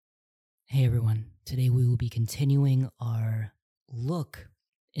Hey everyone, today we will be continuing our look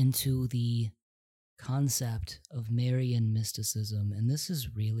into the concept of Marian mysticism, and this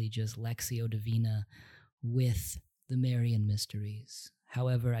is really just Lectio Divina with the Marian mysteries.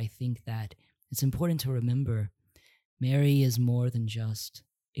 However, I think that it's important to remember Mary is more than just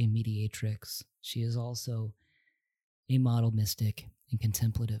a mediatrix. She is also a model mystic and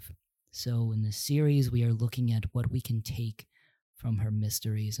contemplative. So in this series, we are looking at what we can take from her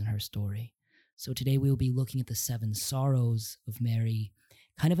mysteries and her story. So today we will be looking at the 7 sorrows of Mary,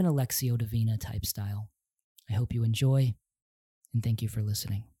 kind of in a Lectio Divina type style. I hope you enjoy, and thank you for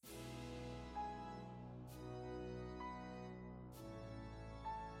listening.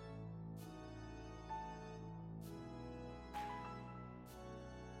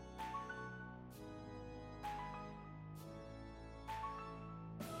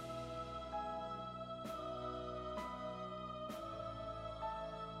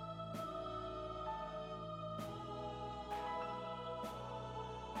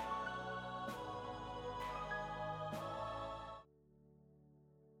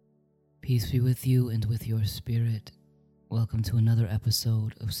 Peace be with you and with your spirit. Welcome to another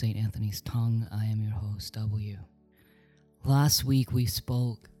episode of St. Anthony's Tongue. I am your host, W. Last week we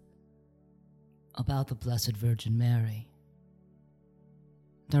spoke about the Blessed Virgin Mary.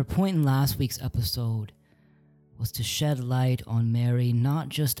 And our point in last week's episode was to shed light on Mary not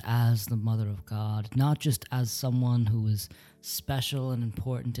just as the Mother of God, not just as someone who is special and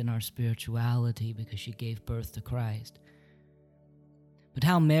important in our spirituality because she gave birth to Christ, but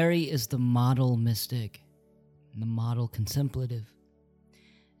how Mary is the model mystic, the model contemplative.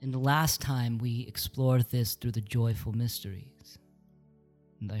 And the last time we explored this through the joyful mysteries.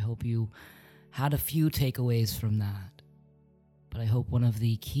 And I hope you had a few takeaways from that. But I hope one of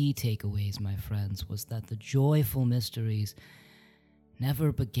the key takeaways, my friends, was that the joyful mysteries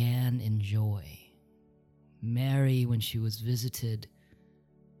never began in joy. Mary, when she was visited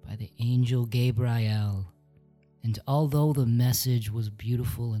by the angel Gabriel, and although the message was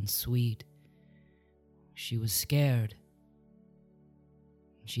beautiful and sweet, she was scared.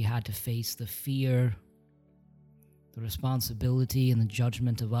 She had to face the fear, the responsibility, and the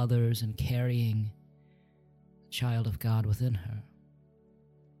judgment of others in carrying the child of God within her.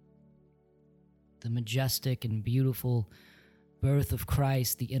 The majestic and beautiful birth of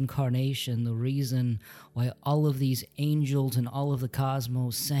Christ, the incarnation, the reason why all of these angels and all of the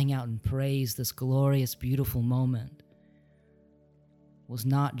cosmos sang out and praised this glorious, beautiful moment, was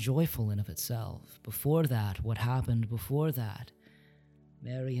not joyful in of itself. Before that, what happened before that?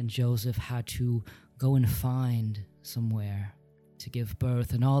 Mary and Joseph had to go and find somewhere to give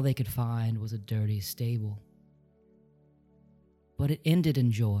birth, and all they could find was a dirty stable. But it ended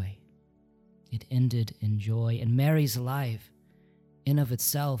in joy. It ended in joy, and Mary's life in of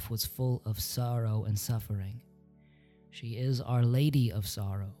itself was full of sorrow and suffering. She is Our Lady of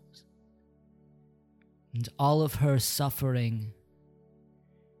Sorrows. And all of her suffering,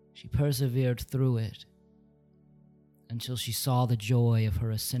 she persevered through it until she saw the joy of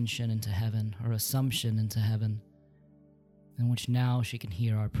her ascension into heaven, her assumption into heaven, in which now she can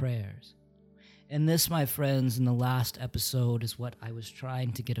hear our prayers. And this, my friends, in the last episode is what I was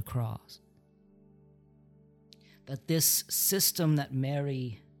trying to get across. That this system that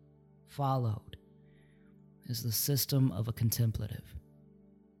Mary followed is the system of a contemplative.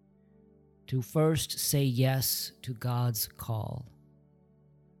 To first say yes to God's call,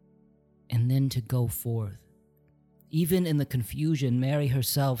 and then to go forth. Even in the confusion, Mary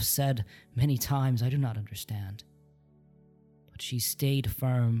herself said many times, "I do not understand." But she stayed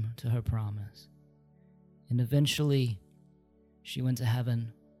firm to her promise. And eventually, she went to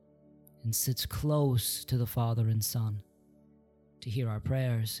heaven and sits close to the Father and Son to hear our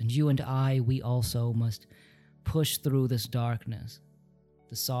prayers. And you and I, we also must push through this darkness,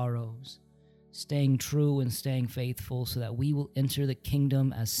 the sorrows, staying true and staying faithful so that we will enter the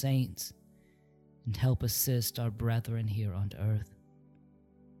kingdom as saints and help assist our brethren here on earth.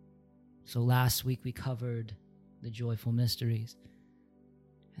 So last week we covered the joyful mysteries.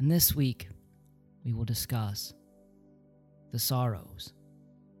 And this week we will discuss the sorrows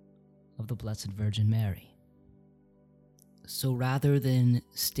of the Blessed Virgin Mary. So rather than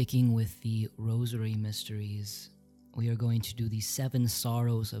sticking with the Rosary mysteries, we are going to do the 7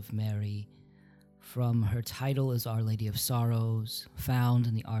 sorrows of Mary from her title as Our Lady of Sorrows, found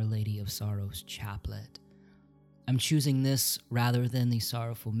in the Our Lady of Sorrows chaplet. I'm choosing this rather than the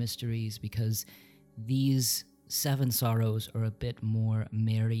sorrowful mysteries because these 7 sorrows are a bit more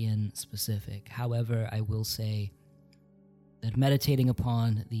Marian specific. However, I will say that meditating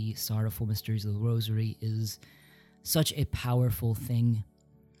upon the sorrowful mysteries of the Rosary is such a powerful thing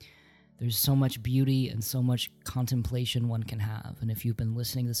There's so much beauty and so much contemplation one can have. And if you've been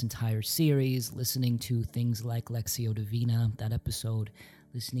listening to this entire series, listening to things like Lectio Divina, that episode,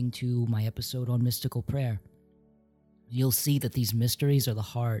 listening to my episode on mystical prayer, you'll see that these mysteries are the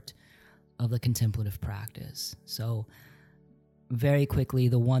heart of the contemplative practice. So very quickly,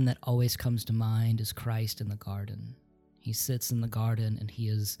 the one that always comes to mind is Christ in the garden. He sits in the garden and he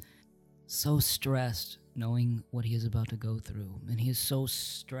is so stressed knowing what he is about to go through. And he is so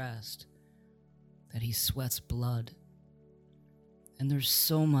stressed that he sweats blood. And there's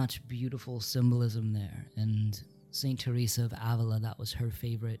so much beautiful symbolism there. And St. Teresa of Avila, that was her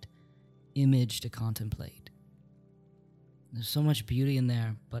favorite image to contemplate. There's so much beauty in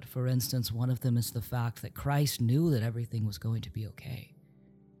there, but for instance, one of them is the fact that Christ knew that everything was going to be okay.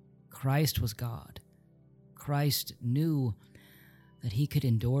 Christ was God. Christ knew that he could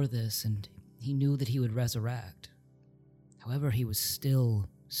endure this, and he knew that he would resurrect. However, he was still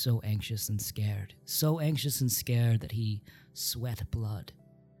so anxious and scared. So anxious and scared that he sweat blood.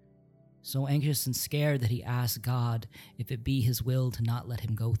 So anxious and scared that he asked God if it be his will to not let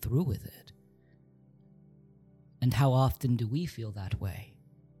him go through with it. And how often do we feel that way?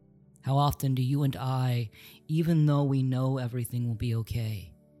 How often do you and I, even though we know everything will be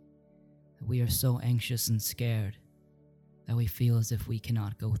okay, that we are so anxious and scared that we feel as if we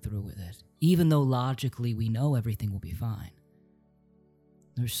cannot go through with it, even though logically we know everything will be fine?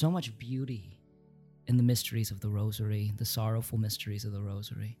 There's so much beauty in the mysteries of the Rosary, the sorrowful mysteries of the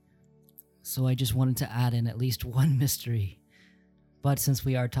Rosary. So I just wanted to add in at least one mystery. But since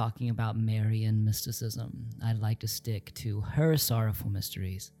we are talking about Marian mysticism, I'd like to stick to her sorrowful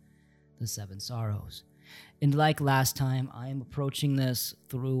mysteries, the 7 sorrows. And like last time, I am approaching this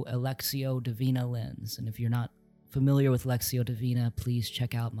through a Lectio Divina lens. And if you're not familiar with Lectio Divina, please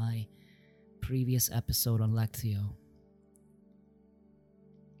check out my previous episode on Lectio.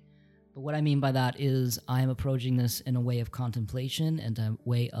 But what I mean by that is I am approaching this in a way of contemplation and a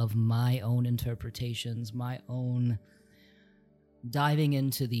way of my own interpretations, my own diving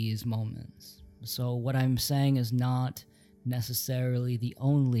into these moments. So what I'm saying is not necessarily the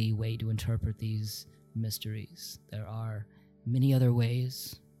only way to interpret these mysteries. There are many other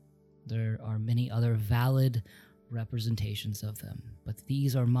ways. There are many other valid representations of them. But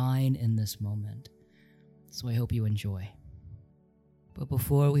these are mine in this moment. So I hope you enjoy. But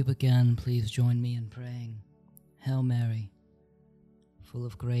before we begin, please join me in praying. Hail Mary, full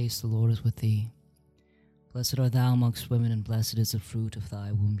of grace, the Lord is with thee. Blessed art thou amongst women, and blessed is the fruit of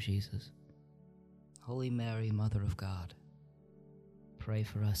thy womb, Jesus. Holy Mary, Mother of God, pray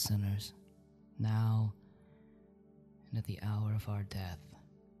for us sinners, now and at the hour of our death.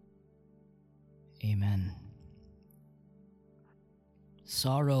 Amen.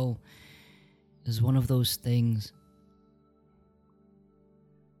 Sorrow is one of those things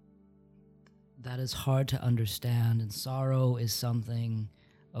that is hard to understand, and sorrow is something,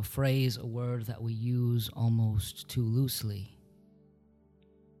 a phrase, a word that we use almost too loosely.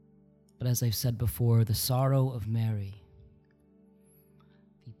 But as I've said before, the sorrow of Mary,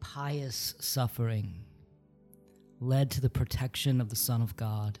 the pious suffering, led to the protection of the Son of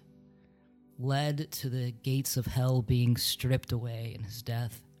God, led to the gates of hell being stripped away in his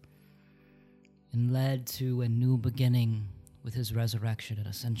death, and led to a new beginning with his resurrection and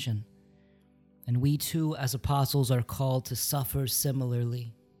ascension. And we too, as apostles, are called to suffer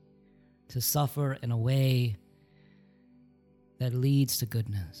similarly, to suffer in a way that leads to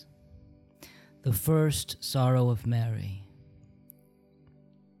goodness. The first sorrow of Mary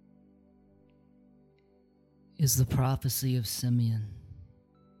is the prophecy of Simeon.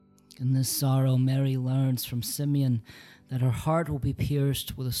 In this sorrow, Mary learns from Simeon that her heart will be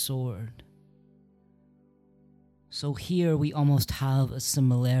pierced with a sword. So here we almost have a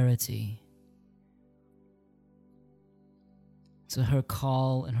similarity to her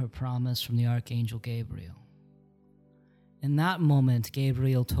call and her promise from the Archangel Gabriel. In that moment,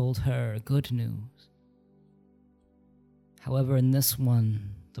 Gabriel told her good news. However, in this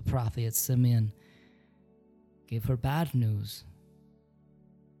one, the prophet Simeon gave her bad news.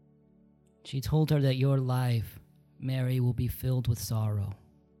 She told her that your life, Mary, will be filled with sorrow.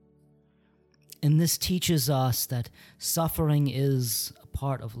 And this teaches us that suffering is a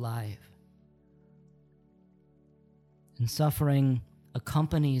part of life. And suffering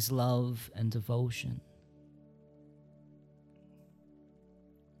accompanies love and devotion.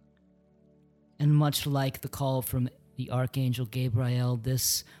 And much like the call from the Archangel Gabriel,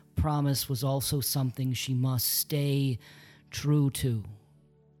 this promise was also something she must stay true to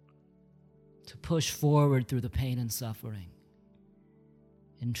push forward through the pain and suffering.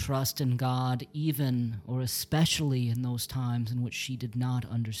 and trust in God, even or especially in those times in which she did not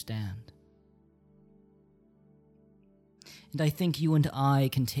understand. And I think you and I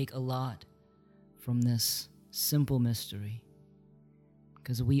can take a lot from this simple mystery,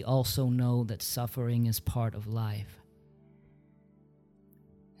 because we also know that suffering is part of life.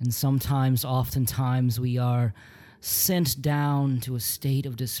 And sometimes, oftentimes, we are sent down to a state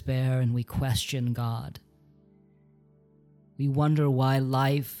of despair and we question God. We wonder why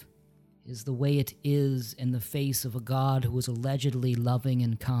life is the way it is in the face of a God who is allegedly loving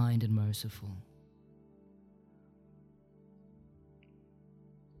and kind and merciful.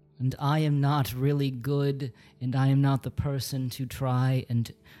 And I am not really good, and I am not the person to try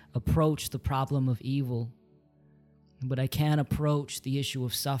and approach the problem of evil. But I can approach the issue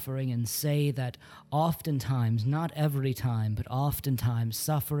of suffering and say that oftentimes, not every time, but oftentimes,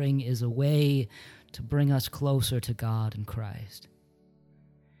 suffering is a way to bring us closer to God and Christ.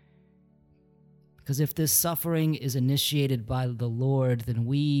 Because if this suffering is initiated by the Lord, then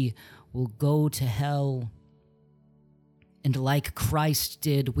we will go to hell. And like Christ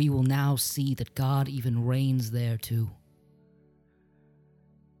did, we will now see that God even reigns there too.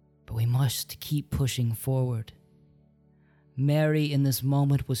 But we must keep pushing forward. Mary in this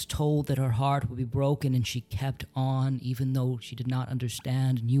moment was told that her heart would be broken, and she kept on even though she did not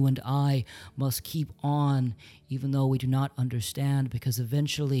understand. And you and I must keep on even though we do not understand, because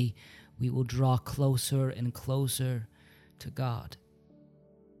eventually we will draw closer and closer to God.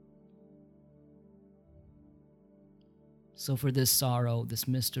 So for this sorrow, this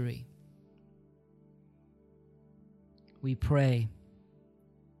mystery, we pray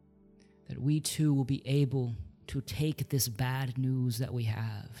that we too will be able to take this bad news that we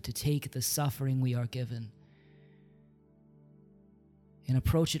have, to take the suffering we are given, and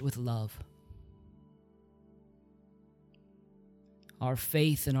approach it with love. Our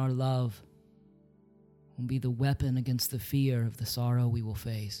faith and our love will be the weapon against the fear of the sorrow we will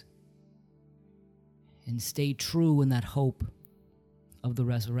face. And stay true in that hope of the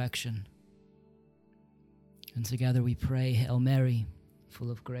resurrection. And together we pray, Hail Mary,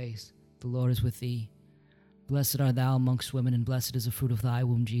 full of grace, the Lord is with thee. Blessed art thou amongst women, and blessed is the fruit of thy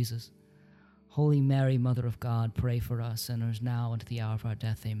womb, Jesus. Holy Mary, Mother of God, pray for us sinners now and at the hour of our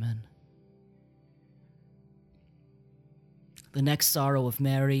death. Amen. The next sorrow of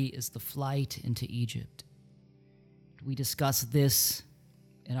Mary is the flight into Egypt. We discussed this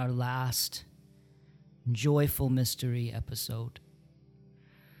in our last joyful mystery episode.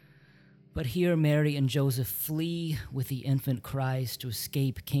 But here Mary and Joseph flee with the infant Christ to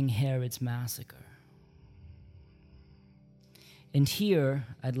escape King Herod's massacre. And here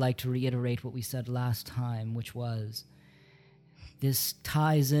I'd like to reiterate what we said last time, which was this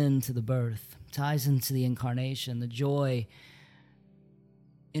ties into the birth, ties into the incarnation. The joy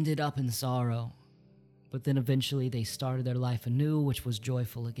ended up in sorrow, but then eventually they started their life anew, which was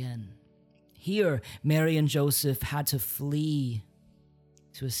joyful again. Here, Mary and Joseph had to flee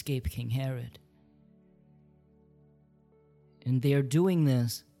to escape King Herod. And they are doing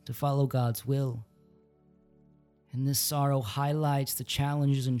this to follow God's will. And this sorrow highlights the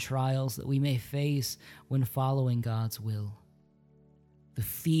challenges and trials that we may face when following God's will. The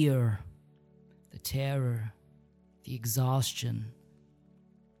fear, the terror, the exhaustion.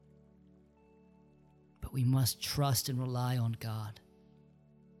 But we must trust and rely on God.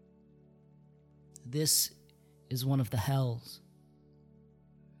 This is one of the hells.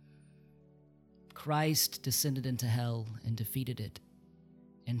 Christ descended into hell and defeated it.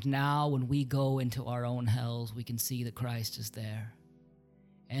 And now when we go into our own hells, we can see that Christ is there.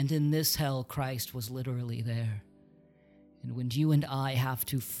 And in this hell, Christ was literally there. And when you and I have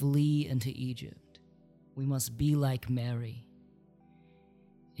to flee into Egypt, we must be like Mary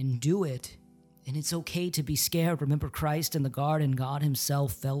and do it. And it's okay to be scared. Remember Christ in the garden, God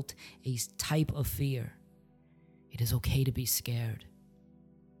himself felt a type of fear. It is okay to be scared.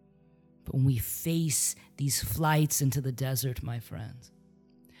 But when we face these flights into the desert, my friends,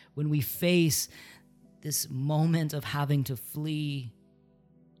 when we face this moment of having to flee,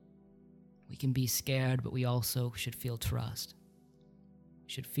 we can be scared, but we also should feel trust. We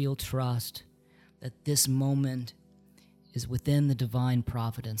should feel trust that this moment is within the divine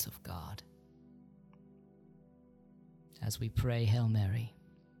providence of God. As we pray, Hail Mary,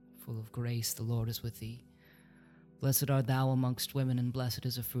 full of grace, the Lord is with thee. Blessed art thou amongst women, and blessed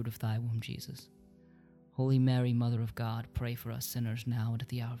is the fruit of thy womb, Jesus. Holy Mary, Mother of God, pray for us sinners now and at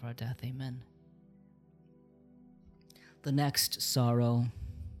the hour of our death. Amen. The next sorrow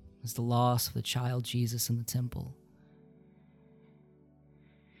is the loss of the child Jesus in the temple.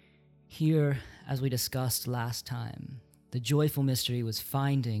 Here, as we discussed last time, The joyful mystery was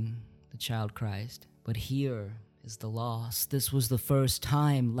finding the child Christ, but here is the loss. This was the first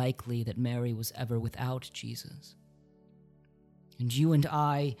time, likely, that Mary was ever without Jesus. And you and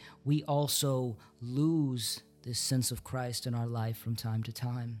I, we also lose this sense of Christ in our life from time to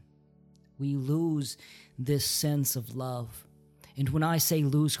time. We lose this sense of love. And when I say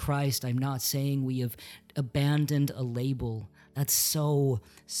lose Christ, I'm not saying we have abandoned a label. That's so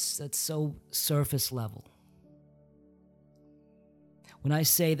surface level. When I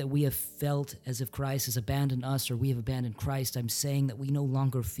say that we have felt as if Christ has abandoned us or we have abandoned Christ, I'm saying that we no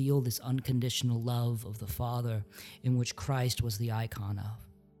longer feel this unconditional love of the Father in which Christ was the icon of.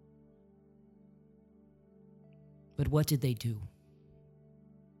 But what did they do?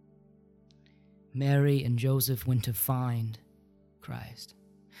 Mary and Joseph went to find Christ.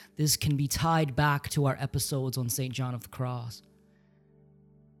 This can be tied back to our episodes on St. John of the Cross.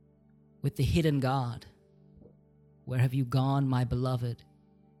 With the hidden God. Where have you gone, my beloved?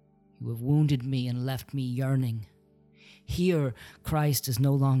 You have wounded me and left me yearning. Here, Christ is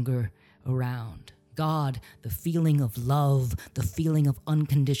no longer around. God, the feeling of love, the feeling of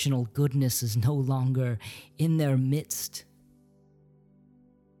unconditional goodness is no longer in their midst.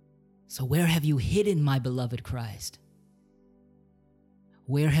 So where have you hidden, my beloved Christ?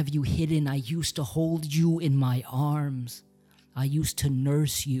 Where have you hidden? I used to hold you in my arms. I used to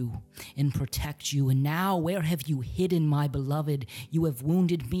nurse you and protect you. And now where have you hidden, my beloved? You have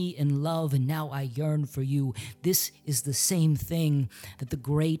wounded me in love, and now I yearn for you. This is the same thing that the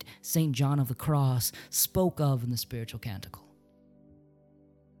great St. John of the Cross spoke of in the spiritual canticle.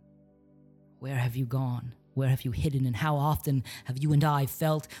 Where have you gone? Where have you hidden? And how often have you and I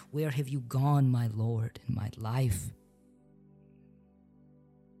felt, where have you gone, my Lord, in my life?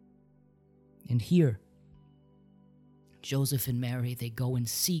 And here, Joseph and Mary, they go and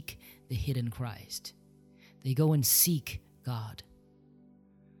seek the hidden Christ. They go and seek God.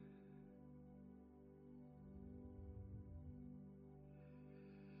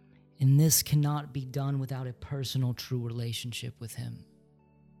 And this cannot be done without a personal, true relationship with Him.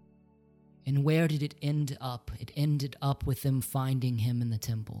 And where did it end up? It ended up with them finding Him in the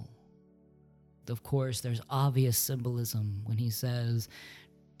temple. Of course, there's obvious symbolism when He says,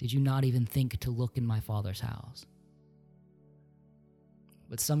 "Did you not even think to look in my Father's house?"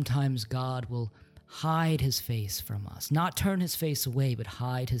 But sometimes God will hide His face from us. Not turn His face away, but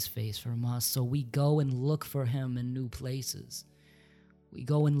hide His face from us. So we go and look for Him in new places. We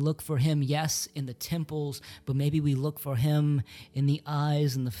go and look for Him, yes, in the temples, but maybe we look for Him in the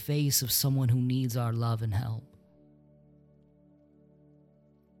eyes and the face of someone who needs our love and help.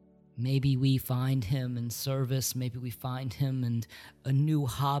 Maybe we find Him in service. Maybe we find Him in a new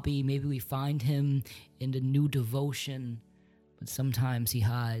hobby. Maybe we find Him in a new devotion. But sometimes He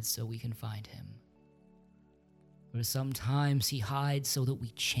hides so we can find Him. Or sometimes He hides so that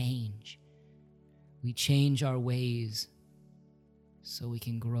we change. We change our ways so we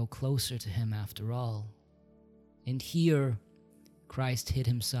can grow closer to Him after all. And here, Christ hid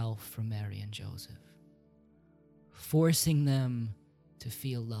Himself from Mary and Joseph, forcing them to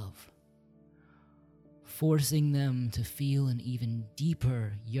feel love, forcing them to feel an even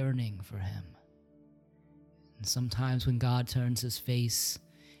deeper yearning for Him. And sometimes when God turns His face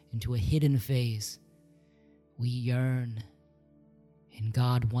into a hidden face, we yearn. And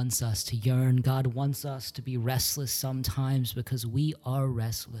God wants us to yearn. God wants us to be restless sometimes because we are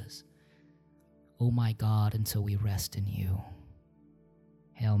restless. Oh my God, until we rest in You.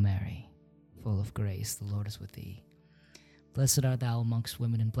 Hail Mary, full of grace, the Lord is with Thee. Blessed art Thou amongst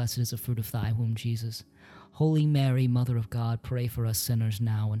women, and blessed is the fruit of Thy womb, Jesus. Holy Mary, Mother of God, pray for us sinners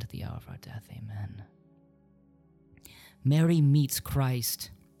now and at the hour of our death. Amen. Mary meets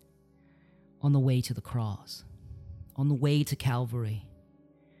Christ on the way to the cross, on the way to Calvary.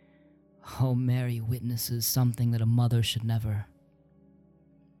 Oh, Mary witnesses something that a mother should never.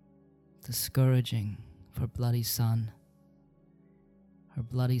 The scourging of her bloody son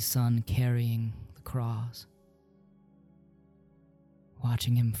carrying the cross,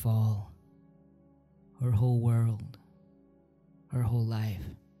 watching him fall, her whole world, her whole life,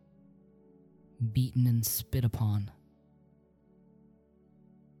 beaten and spit upon.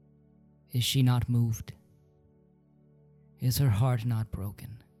 Is she not moved? Is her heart not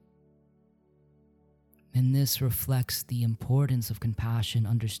broken? And this reflects the importance of compassion,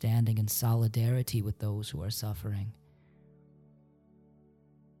 understanding, and solidarity with those who are suffering.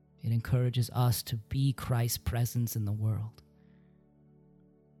 It encourages us to be Christ's presence in the world.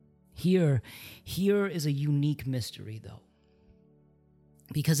 Here is a unique mystery, though,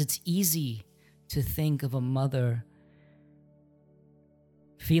 because it's easy to think of a mother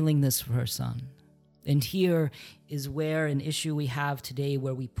feeling this for her son, And here is where an issue we have today,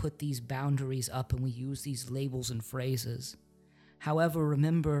 where we put these boundaries up and we use these labels and phrases. However,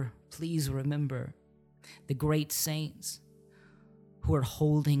 remember, please remember, the great saints who are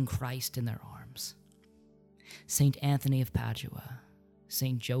holding Christ in their arms. Saint Anthony of Padua,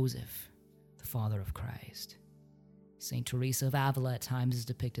 Saint Joseph, the father of Christ. Saint Teresa of Avila at times is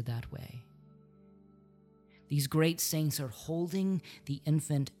depicted that way. These great saints are holding the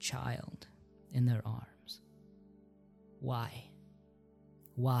infant child in their arms. Why?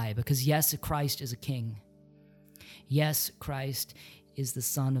 Why? Because yes, Christ is a king. Yes, Christ is the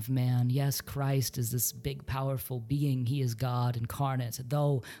Son of Man. Yes, Christ is this big, powerful being. He is God incarnate,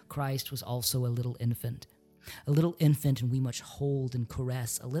 though Christ was also a little infant. A little infant in we must hold and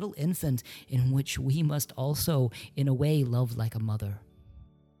caress. A little infant in which we must also, in a way, love like a mother.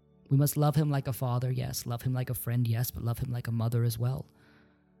 We must love him like a father, yes. Love him like a friend, yes, but love him like a mother as well.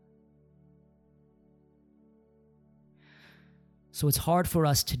 So it's hard for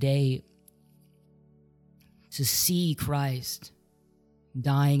us today to see Christ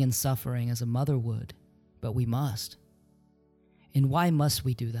dying and suffering as a mother would, but we must. And why must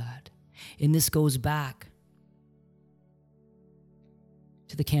we do that? And this goes back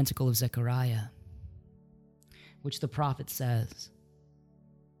to the Canticle of Zechariah, which the prophet says,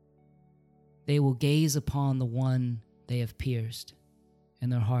 "They will gaze upon the one they have pierced,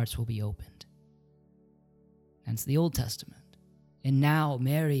 and their hearts will be opened." That's the Old Testament. And now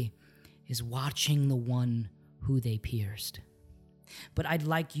Mary is watching the one who they pierced. But I'd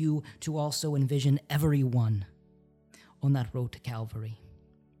like you to also envision everyone on that road to Calvary.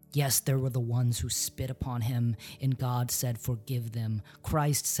 Yes, there were the ones who spit upon him, and God said, "Forgive them."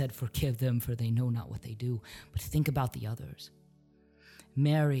 Christ said, "Forgive them, for they know not what they do." But think about the others.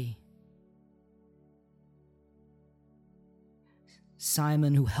 Mary,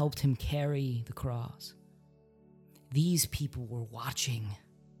 Simon, who helped him carry the cross. These people were watching.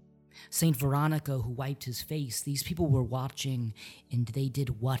 Saint Veronica, who wiped his face, these people were watching, and they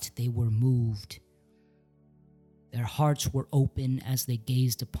did what? They were moved. Their hearts were open as they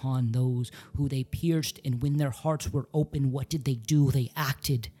gazed upon those who they pierced, and when their hearts were open, what did they do? They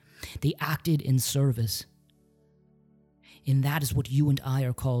acted. They acted in service. And that is what you and I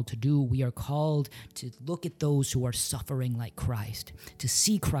are called to do. We are called to look at those who are suffering like Christ, to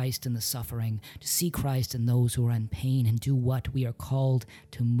see Christ in the suffering, to see Christ in those who are in pain, and do what? We are called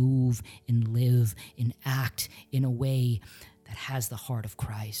to move and live and act in a way that has the heart of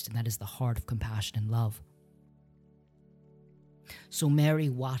Christ, and that is the heart of compassion and love. So Mary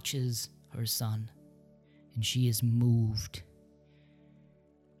watches her son, and she is moved.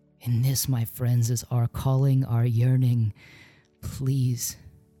 And this, my friends, is our calling, our yearning. Please,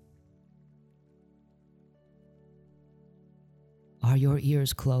 are your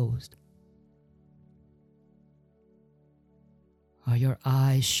ears closed? Are your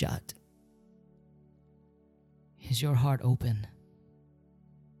eyes shut? Is your heart open?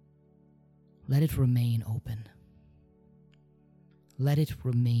 Let it remain open. Let it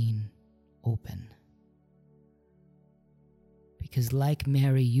remain open. Because like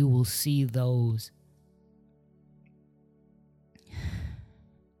Mary, you will see those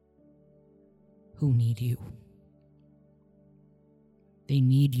who need you. They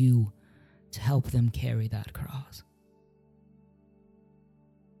need you to help them carry that cross.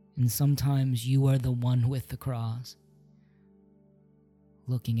 And sometimes you are the one with the cross,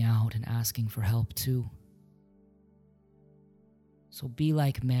 looking out and asking for help too. So be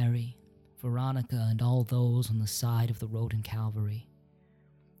like Mary, Veronica, and all those on the side of the road in Calvary,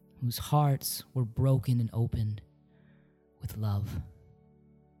 whose hearts were broken and opened with love.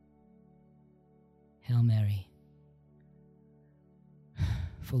 Hail Mary,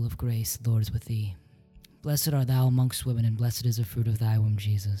 full of grace, the Lord is with thee. Blessed art thou amongst women, and blessed is the fruit of thy womb,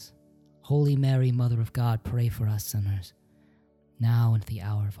 Jesus. Holy Mary, Mother of God, pray for us sinners, now and at the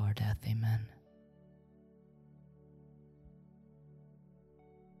hour of our death. Amen.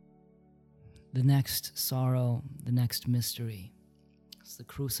 The next sorrow, the next mystery, is the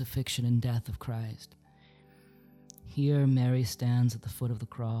crucifixion and death of Christ. Here Mary stands at the foot of the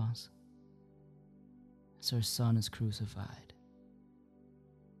cross as her son is crucified.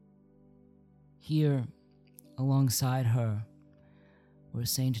 Here, alongside her, were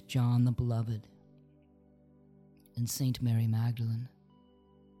Saint John the Beloved and Saint Mary Magdalene,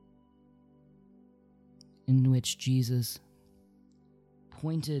 in which Jesus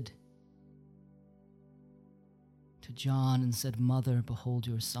pointed to John and said, "Mother, behold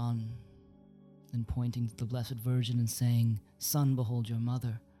your son," then pointing to the Blessed Virgin and saying, "Son, behold your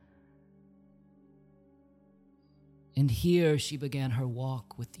mother." And here she began her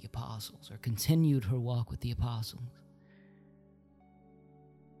walk with the apostles, or continued her walk with the apostles,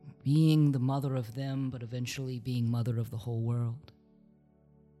 being the mother of them, but eventually being mother of the whole world.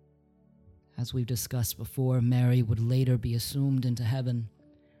 As we've discussed before, Mary would later be assumed into heaven,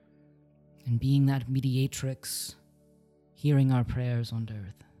 and being that mediatrix, hearing our prayers on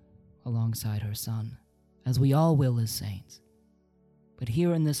earth alongside her Son, as we all will as saints. But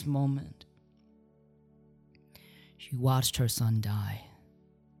here in this moment, she watched her Son die.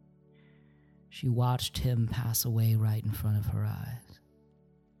 She watched him pass away right in front of her eyes.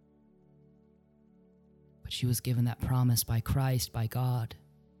 But she was given that promise by Christ, by God.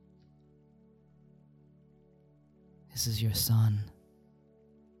 This is your son.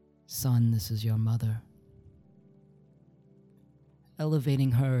 Son, this is your mother.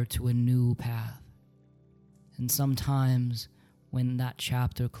 Elevating her to a new path. And sometimes when that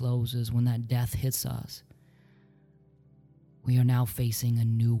chapter closes, when that death hits us, we are now facing a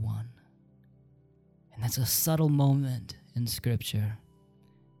new one. And that's a subtle moment in Scripture.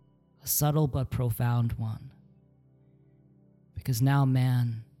 A subtle but profound one. Because now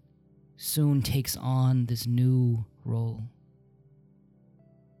man soon takes on this new role,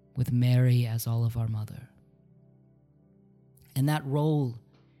 with Mary as all of our mother. And that role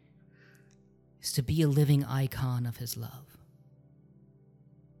is to be a living icon of his love.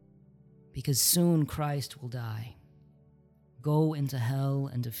 Because soon Christ will die, go into hell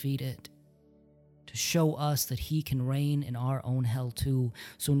and defeat it, to show us that he can reign in our own hell too.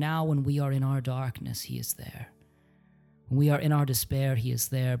 So now when we are in our darkness, he is there. When we are in our despair, he is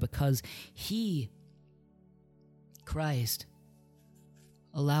there, because he, Christ,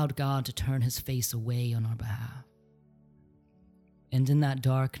 allowed God to turn his face away on our behalf. And in that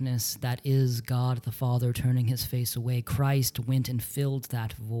darkness, that is God the Father turning his face away, Christ went and filled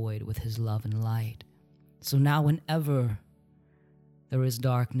that void with his love and light. So now whenever there is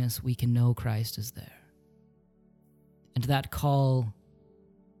darkness, we can know Christ is there. And that call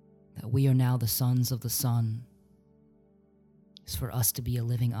that we are now the sons of the Son is for us to be a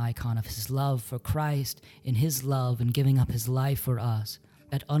living icon of his love, for Christ in his love and giving up his life for us.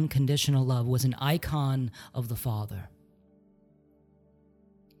 That unconditional love was an icon of the Father.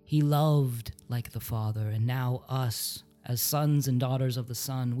 He loved like the Father, and now us, as sons and daughters of the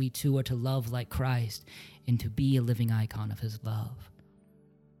Son, we too are to love like Christ and to be a living icon of his love.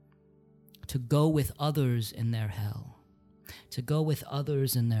 To go with others in their hell, to go with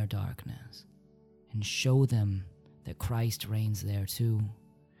others in their darkness, and show them that Christ reigns there too.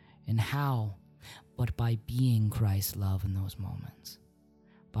 And how? But by being Christ's love in those moments.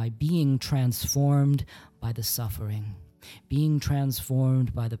 By being transformed by the suffering, being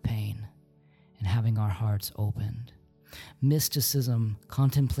transformed by the pain, and having our hearts opened. Mysticism,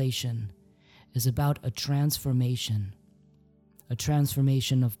 contemplation, is about a transformation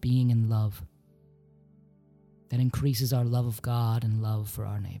of being in love that increases our love of God and love for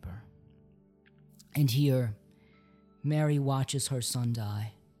our neighbor. And here, Mary watches her son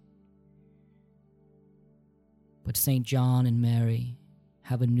die. But St. John and Mary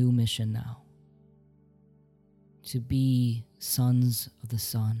have a new mission now. To be sons of the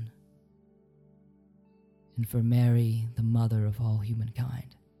Son. And for Mary, the mother of all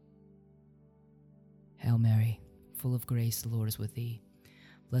humankind. Hail Mary, full of grace, the Lord is with thee.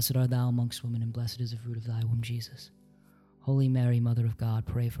 Blessed art thou amongst women, and blessed is the fruit of thy womb, Jesus. Holy Mary, Mother of God,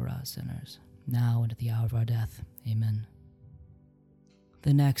 pray for us sinners, now and at the hour of our death. Amen.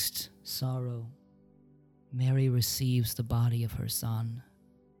 The next sorrow, Mary receives the body of her son.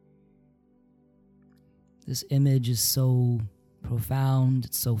 This image is so profound,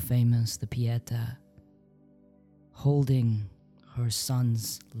 it's so famous, the Pietà, holding her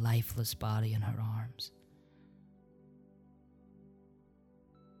son's lifeless body in her arms.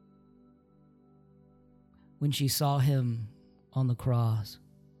 When she saw him on the cross,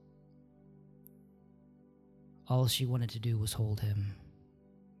 all she wanted to do was hold him.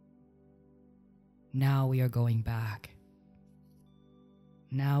 Now we are going back.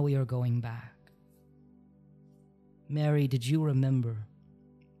 Now we are going back. Mary, did you remember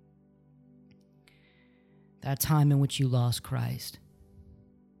that time in which you lost Christ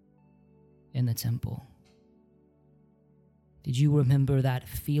in the temple? Did you remember that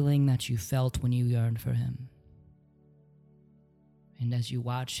feeling that you felt when you yearned for him? And as you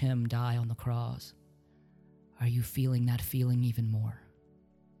watch him die on the cross, are you feeling that feeling even more?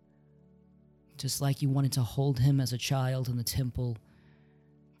 Just like you wanted to hold him as a child in the temple,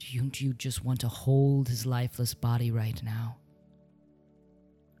 do you just want to hold his lifeless body right now?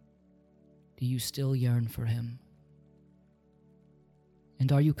 Do you still yearn for him?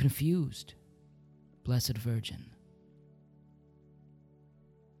 And are you confused, Blessed Virgin?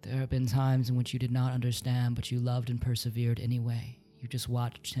 There have been times in which you did not understand, but you loved and persevered anyway. You just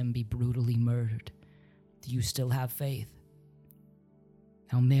watched him be brutally murdered. Do you still have faith?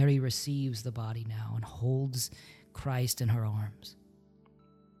 How Mary receives the body now and holds Christ in her arms.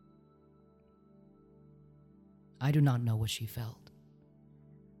 I do not know what she felt,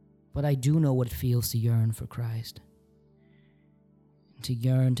 but I do know what it feels to yearn for Christ, to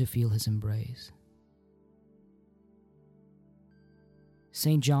yearn to feel his embrace.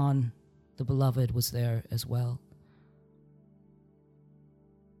 St. John, the Beloved, was there as well.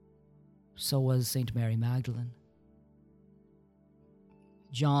 So was St. Mary Magdalene.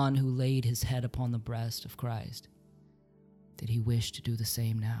 John, who laid his head upon the breast of Christ, did he wish to do the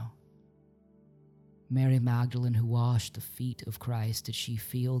same now? Mary Magdalene, who washed the feet of Christ, did she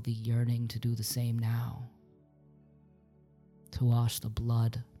feel the yearning to do the same now? To wash the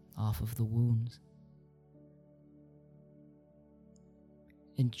blood off of the wounds?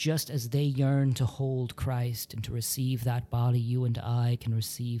 And just as they yearn to hold Christ and to receive that body, you and I can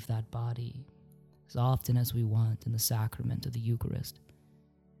receive that body as often as we want in the sacrament of the Eucharist.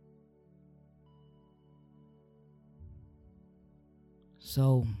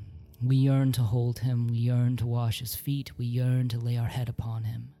 So, we yearn to hold him, we yearn to wash his feet, we yearn to lay our head upon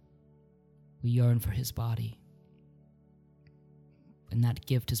him. We yearn for his body. And that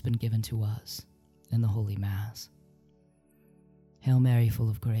gift has been given to us in the Holy Mass. Hail Mary, full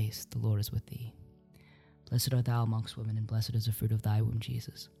of grace, the Lord is with thee. Blessed art thou amongst women, and blessed is the fruit of thy womb,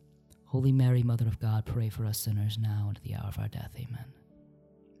 Jesus. Holy Mary, Mother of God, pray for us sinners now and at the hour of our death. Amen.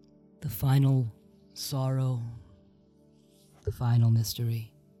 The final sorrow, the final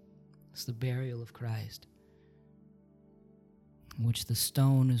mystery, is the burial of Christ, in which the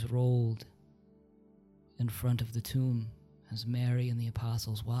stone is rolled in front of the tomb as Mary and the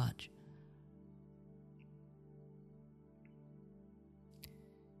apostles watch.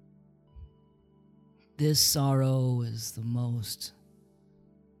 This sorrow is the most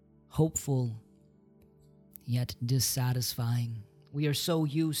hopeful, yet dissatisfying. We are so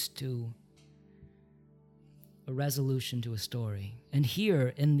used to a resolution to a story. And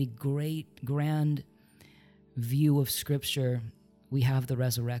here, in the great, grand view of Scripture, we have the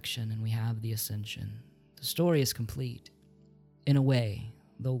resurrection and we have the ascension. The story is complete. In a way,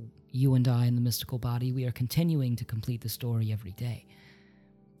 though you and I in the mystical body, we are continuing to complete the story every day.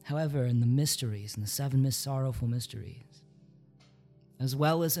 However, in the mysteries, in the seven sorrowful mysteries, as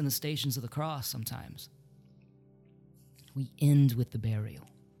well as in the Stations of the Cross sometimes, we end with the burial.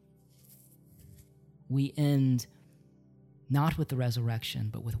 We end not with the resurrection,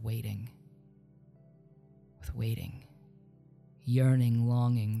 but with waiting. With waiting, yearning,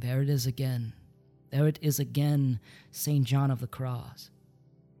 longing. There it is again. There it is again, St. John of the Cross.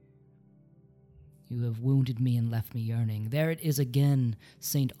 You have wounded me and left me yearning. There it is again,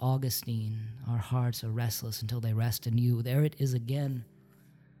 St. Augustine. Our hearts are restless until they rest in you. There it is again,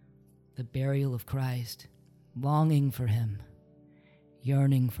 the burial of Christ, longing for him,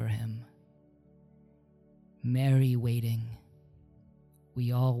 yearning for him. Mary waiting.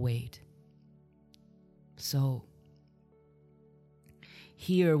 We all wait. So,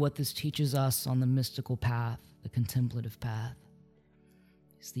 hear what this teaches us on the mystical path, the contemplative path,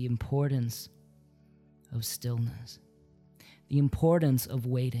 is the importance of stillness, the importance of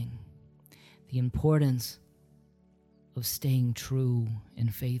waiting, the importance of staying true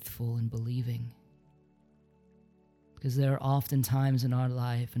and faithful and believing. Because there are often times in our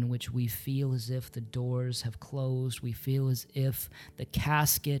life in which we feel as if the doors have closed, we feel as if the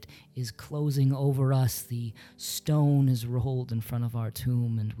casket is closing over us, the stone is rolled in front of our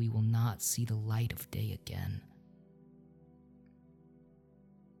tomb, and we will not see the light of day again.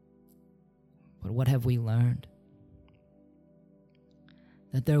 But what have we learned?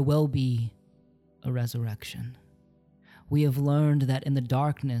 That there will be a resurrection. We have learned that in the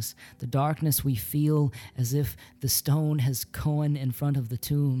darkness we feel as if the stone has gone in front of the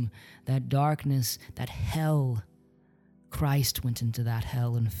tomb. That darkness, that hell, Christ went into that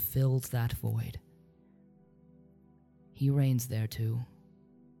hell and filled that void. He reigns there too.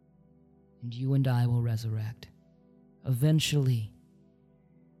 And you and I will resurrect. Eventually,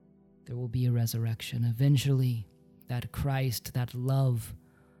 there will be a resurrection. Eventually, that Christ, that love,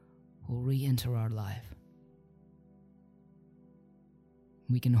 will re-enter our life.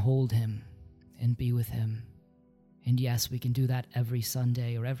 We can hold him and be with him. And yes, we can do that every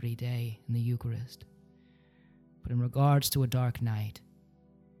Sunday or every day in the Eucharist. But in regards to a dark night,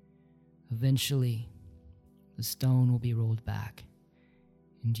 eventually the stone will be rolled back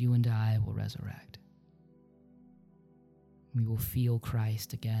and you and I will resurrect. We will feel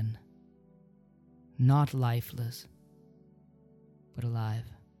Christ again. Not lifeless, but alive.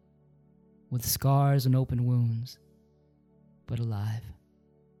 with scars and open wounds, but alive,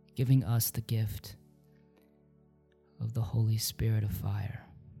 giving us the gift of the Holy Spirit of fire.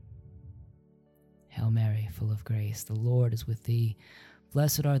 Hail Mary, full of grace, the Lord is with thee.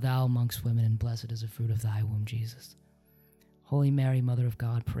 Blessed art thou amongst women, and blessed is the fruit of thy womb, Jesus. Holy Mary, Mother of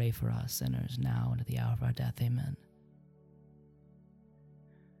God, pray for us sinners now and at the hour of our death. Amen.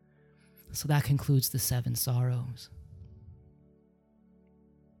 So that concludes the 7 sorrows,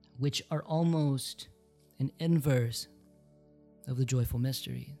 which are almost an inverse of the joyful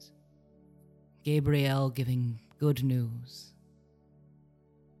mysteries. Gabriel giving good news,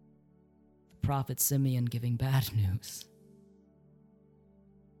 the prophet Simeon giving bad news.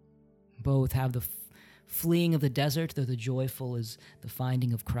 Both have the fleeing of the desert, though the joyful is the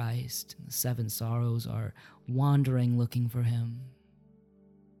finding of Christ. And the 7 sorrows are wandering, looking for him.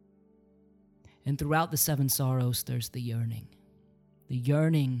 And throughout the 7 sorrows, there's the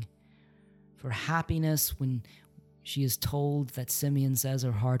yearning for happiness when she is told that Simeon says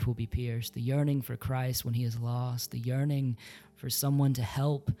her heart will be pierced, the yearning for Christ when he is lost, the yearning for someone to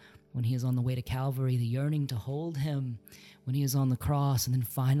help when he is on the way to Calvary, the yearning to hold him when he is on the cross, and then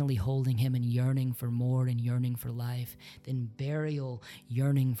finally holding him and yearning for more and yearning for life, then burial,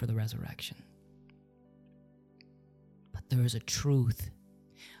 yearning for the resurrection. But there is a truth,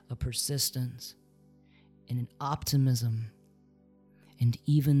 a persistence, and an optimism. And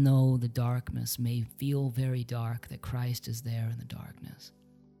even though the darkness may feel very dark, that Christ is there in the darkness,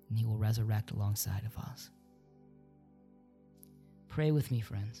 and he will resurrect alongside of us. Pray with me,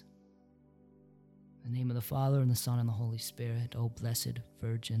 friends. In the name of the Father, and the Son, and the Holy Spirit, O Blessed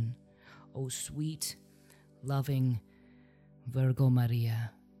Virgin, O sweet, loving Virgo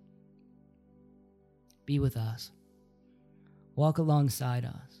Maria, be with us. Walk alongside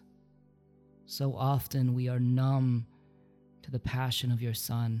us. So often we are numb to the passion of your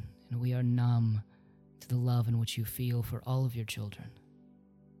Son, and we are numb to the love in which you feel for all of your children.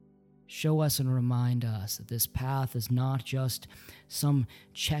 Show us and remind us that this path is not just some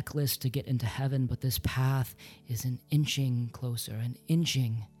checklist to get into heaven, but this path is an inching closer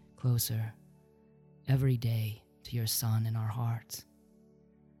every day to your Son in our hearts.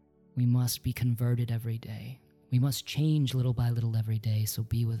 We must be converted every day. We must change little by little every day, so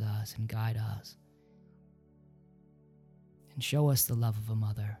be with us and guide us. And show us the love of a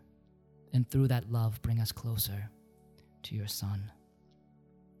mother, and through that love bring us closer to your Son.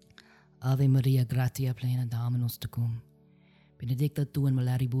 Ave Maria, gratia plena, Dominus tecum. Benedicta tu in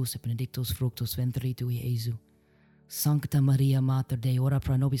mulieribus, et benedictus fructus ventris tui, Iesus. Sancta Maria, Mater Dei, ora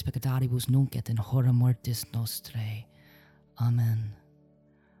pro nobis peccatoribus, nunc et in hora mortis nostrae. Amen.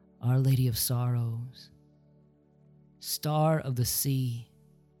 Our Lady of Sorrows, Star of the Sea,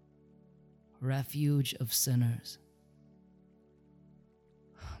 Refuge of sinners,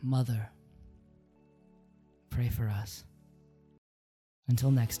 Mother, pray for us.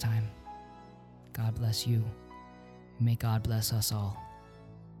 Until next time, God bless you. May God bless us all.